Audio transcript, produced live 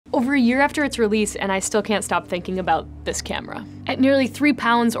over a year after its release, and I still can't stop thinking about this camera. At nearly 3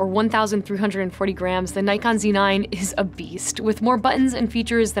 pounds or 1,340 grams, the Nikon Z9 is a beast, with more buttons and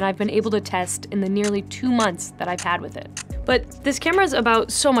features than I've been able to test in the nearly 2 months that I've had with it. But this camera is about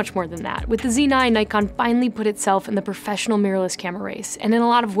so much more than that. With the Z9, Nikon finally put itself in the professional mirrorless camera race, and in a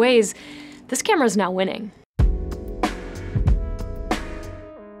lot of ways, this camera is now winning.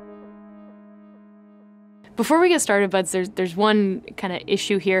 Before we get started, buds, there's one kind of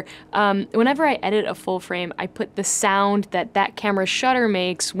issue here. Whenever I edit a full frame, I put the sound that camera's shutter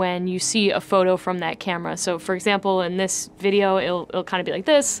makes when you see a photo from that camera. So for example, in this video, it'll kind of be like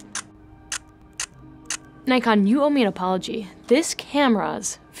this. Nikon, you owe me an apology. This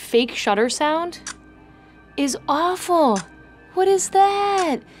camera's fake shutter sound is awful. What is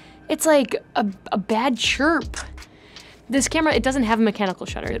that? It's like a bad chirp. This camera, it doesn't have a mechanical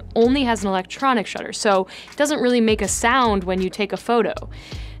shutter. It only has an electronic shutter, so it doesn't really make a sound when you take a photo.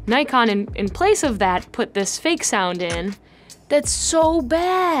 Nikon, in place of that, put this fake sound in that's so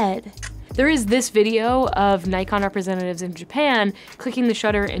bad. There is this video of Nikon representatives in Japan clicking the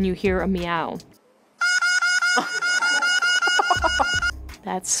shutter and you hear a meow.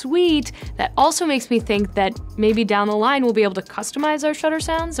 That's sweet. That also makes me think that maybe down the line we'll be able to customize our shutter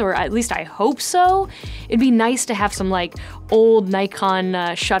sounds, or at least I hope so. It'd be nice to have some like old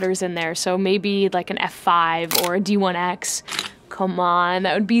Nikon shutters in there, so maybe like an f5 or a D1X. Come on,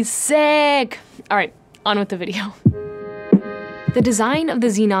 that would be sick. All right, on with the video. The design of the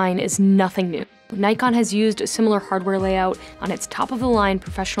Z9 is nothing new. Nikon has used a similar hardware layout on its top-of-the-line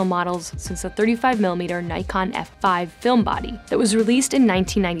professional models since the 35mm Nikon F5 film body that was released in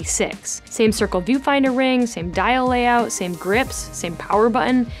 1996. Same circle viewfinder ring, same dial layout, same grips, same power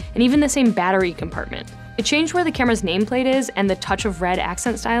button, and even the same battery compartment. It changed where the camera's nameplate is and the touch of red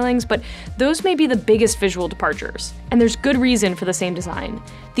accent stylings, but those may be the biggest visual departures. And there's good reason for the same design.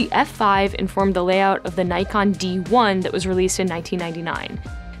 The F5 informed the layout of the Nikon D1 that was released in 1999.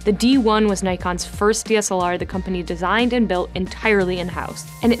 The D1 was Nikon's first DSLR the company designed and built entirely in-house,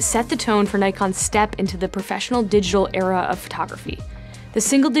 and it set the tone for Nikon's step into the professional digital era of photography. The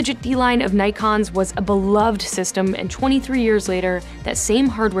single-digit D-line of Nikon's was a beloved system, and 23 years later, that same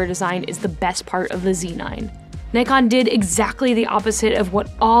hardware design is the best part of the Z9. Nikon did exactly the opposite of what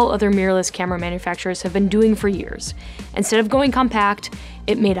all other mirrorless camera manufacturers have been doing for years. Instead of going compact,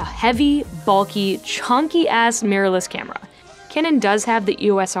 it made a heavy, bulky, chonky-ass mirrorless camera. Canon does have the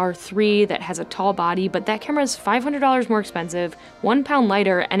EOS R3 that has a tall body, but that camera is $500 more expensive, 1 pound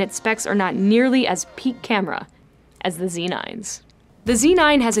lighter, and its specs are not nearly as peak camera as the Z9's. The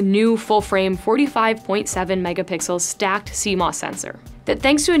Z9 has a new full-frame 45.7 megapixel stacked CMOS sensor that,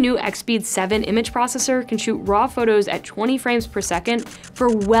 thanks to a new Expeed 7 image processor, can shoot raw photos at 20 frames per second for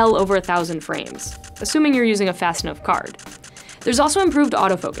well over 1,000 frames, assuming you're using a fast enough card. There's also improved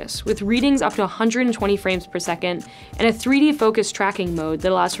autofocus, with readings up to 120 frames per second, and a 3D focus tracking mode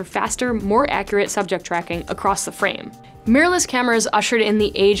that allows for faster, more accurate subject tracking across the frame. Mirrorless cameras ushered in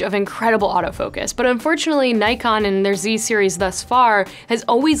the age of incredible autofocus, but unfortunately Nikon and their Z series thus far has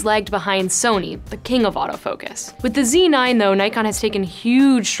always lagged behind Sony, the king of autofocus. With the Z9 though, Nikon has taken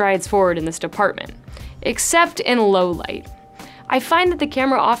huge strides forward in this department, except in low light. I find that the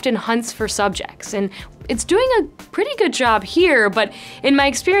camera often hunts for subjects, and it's doing a pretty good job here, but in my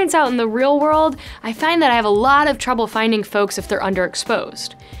experience out in the real world, I find that I have a lot of trouble finding folks if they're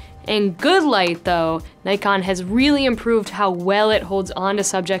underexposed. In good light though, Nikon has really improved how well it holds on to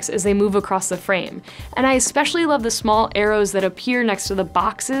subjects as they move across the frame. And I especially love the small arrows that appear next to the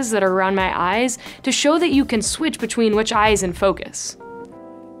boxes that are around my eyes to show that you can switch between which eye is in focus.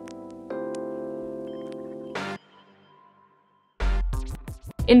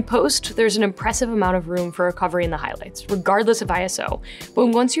 In post, there's an impressive amount of room for recovering the highlights, regardless of ISO. But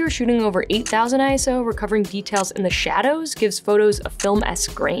once you're shooting over 8,000 ISO, recovering details in the shadows gives photos a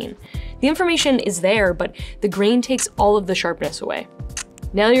film-esque grain. The information is there, but the grain takes all of the sharpness away.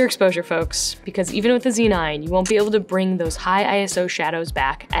 Nail your exposure, folks, because even with the Z9, you won't be able to bring those high ISO shadows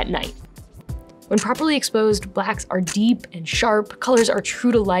back at night. When properly exposed, blacks are deep and sharp, colors are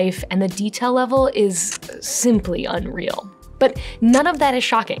true to life, and the detail level is simply unreal. But none of that is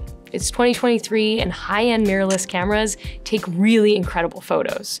shocking. It's 2023 and high-end mirrorless cameras take really incredible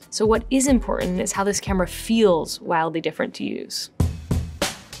photos. So what is important is how this camera feels wildly different to use.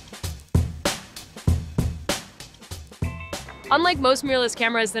 Unlike most mirrorless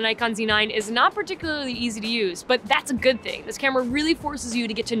cameras, the Nikon Z9 is not particularly easy to use, but that's a good thing. This camera really forces you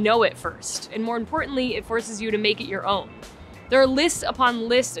to get to know it first, and more importantly, it forces you to make it your own. There are lists upon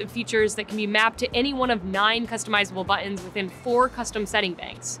lists of features that can be mapped to any one of 9 customizable buttons within 4 custom setting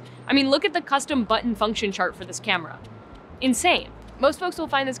banks. I mean, look at the custom button function chart for this camera. Insane. Most folks will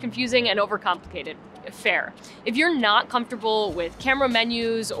find this confusing and overcomplicated. Fair. If you're not comfortable with camera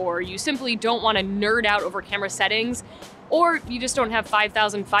menus, or you simply don't want to nerd out over camera settings, or you just don't have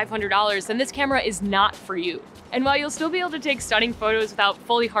 $5,500, then this camera is not for you. And while you'll still be able to take stunning photos without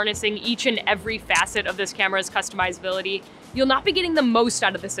fully harnessing each and every facet of this camera's customizability, you'll not be getting the most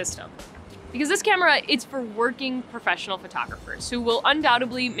out of the system. Because this camera, it's for working professional photographers who will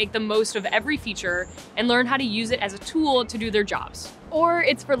undoubtedly make the most of every feature and learn how to use it as a tool to do their jobs. Or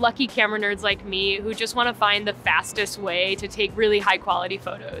it's for lucky camera nerds like me who just want to find the fastest way to take really high quality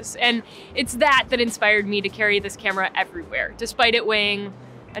photos. And it's that inspired me to carry this camera everywhere, despite it weighing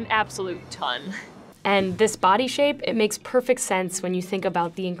an absolute ton. And this body shape, it makes perfect sense when you think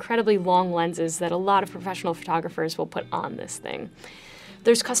about the incredibly long lenses that a lot of professional photographers will put on this thing.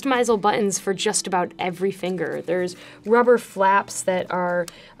 There's customizable buttons for just about every finger. There's rubber flaps that are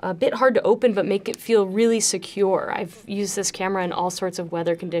a bit hard to open but make it feel really secure. I've used this camera in all sorts of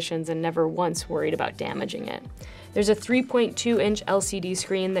weather conditions and never once worried about damaging it. There's a 3.2-inch LCD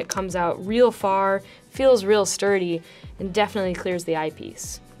screen that comes out real far, feels real sturdy, and definitely clears the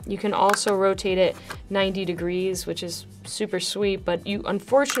eyepiece. You can also rotate it 90 degrees, which is super sweet, but you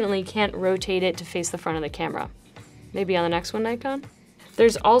unfortunately can't rotate it to face the front of the camera. Maybe on the next one, Nikon?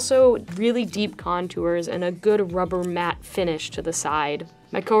 There's also really deep contours and a good rubber matte finish to the side.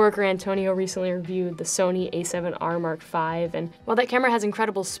 My coworker Antonio recently reviewed the Sony a7R Mark V, and while that camera has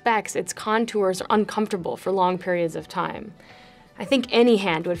incredible specs, its contours are uncomfortable for long periods of time. I think any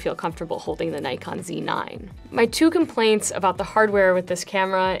hand would feel comfortable holding the Nikon Z9. My two complaints about the hardware with this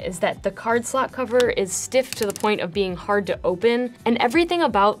camera is that the card slot cover is stiff to the point of being hard to open, and everything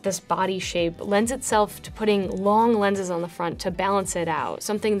about this body shape lends itself to putting long lenses on the front to balance it out,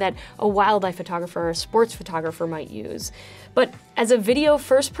 something that a wildlife photographer or a sports photographer might use. But as a video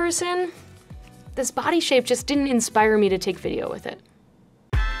first person, this body shape just didn't inspire me to take video with it.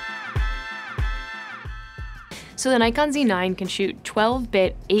 So the Nikon Z9 can shoot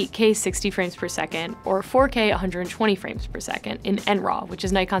 12-bit 8K 60 frames per second or 4K 120 frames per second in NRAW, which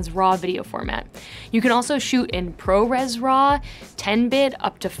is Nikon's RAW video format. You can also shoot in ProRes RAW, 10-bit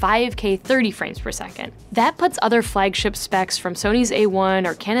up to 5K 30 frames per second. That puts other flagship specs from Sony's A1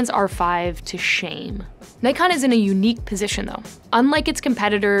 or Canon's R5 to shame. Nikon is in a unique position though. Unlike its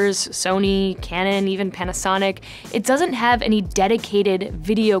competitors, Sony, Canon, even Panasonic, it doesn't have any dedicated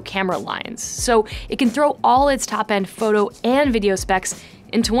video camera lines, so it can throw all its top-end photo and video specs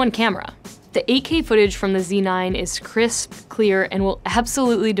into one camera. The 8K footage from the Z9 is crisp, clear, and will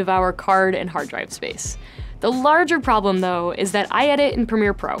absolutely devour card and hard drive space. The larger problem though is that I edit in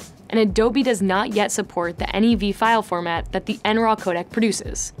Premiere Pro, and Adobe does not yet support the NEV file format that the NRAW codec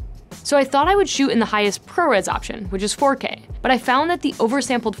produces. So I thought I would shoot in the highest ProRes option, which is 4K, but I found that the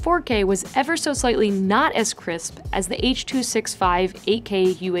oversampled 4K was ever so slightly not as crisp as the H.265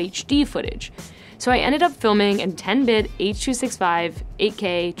 8K UHD footage. So I ended up filming in 10-bit H.265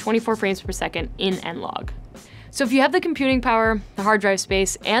 8K 24 frames per second in Nlog. So if you have the computing power, the hard drive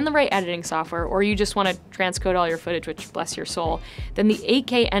space, and the right editing software, or you just want to transcode all your footage, which bless your soul, then the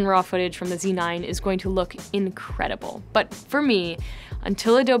 8K NRAW footage from the Z9 is going to look incredible. But for me,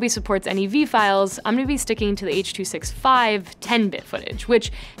 until Adobe supports NEV files, I'm going to be sticking to the H.265 10-bit footage,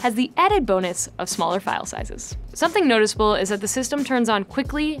 which has the added bonus of smaller file sizes. Something noticeable is that the system turns on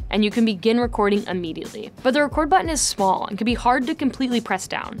quickly and you can begin recording immediately, but the record button is small and can be hard to completely press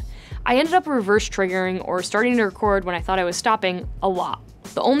down. I ended up reverse triggering or starting to record when I thought I was stopping a lot.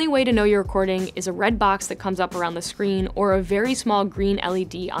 The only way to know you're recording is a red box that comes up around the screen or a very small green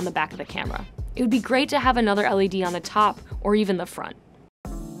LED on the back of the camera. It would be great to have another LED on the top or even the front.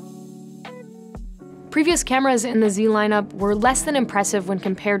 Previous cameras in the Z lineup were less than impressive when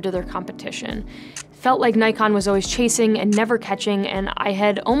compared to their competition. Felt like Nikon was always chasing and never catching, and I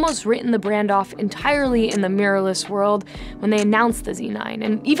had almost written the brand off entirely in the mirrorless world when they announced the Z9.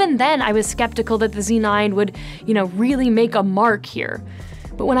 And even then, I was skeptical that the Z9 would, really make a mark here.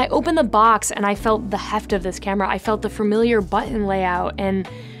 But when I opened the box and I felt the heft of this camera, I felt the familiar button layout, and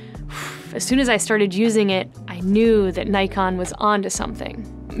as soon as I started using it, I knew that Nikon was onto something.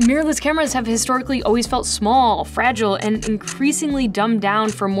 Mirrorless cameras have historically always felt small, fragile, and increasingly dumbed down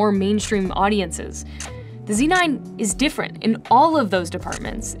for more mainstream audiences. The Z9 is different in all of those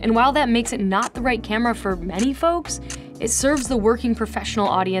departments, and while that makes it not the right camera for many folks, it serves the working professional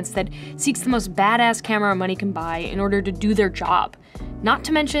audience that seeks the most badass camera money can buy in order to do their job. Not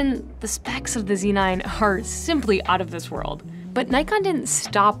to mention, the specs of the Z9 are simply out of this world. But Nikon didn't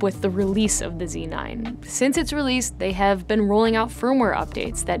stop with the release of the Z9. Since its release, they have been rolling out firmware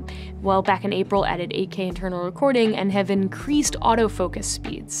updates that, well, back in April added 8K internal recording and have increased autofocus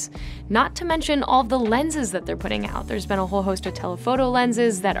speeds. Not to mention all of the lenses that they're putting out. There's been a whole host of telephoto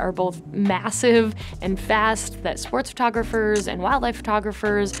lenses that are both massive and fast that sports photographers and wildlife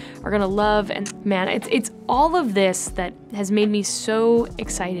photographers are gonna love. And man, it's all of this that has made me so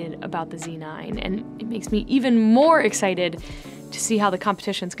excited about the Z9, and it makes me even more excited to see how the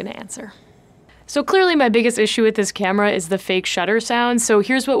competition's gonna answer. So clearly my biggest issue with this camera is the fake shutter sound, so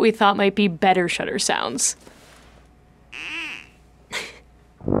here's what we thought might be better shutter sounds.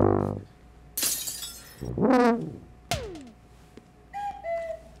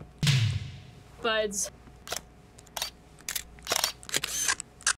 Buds.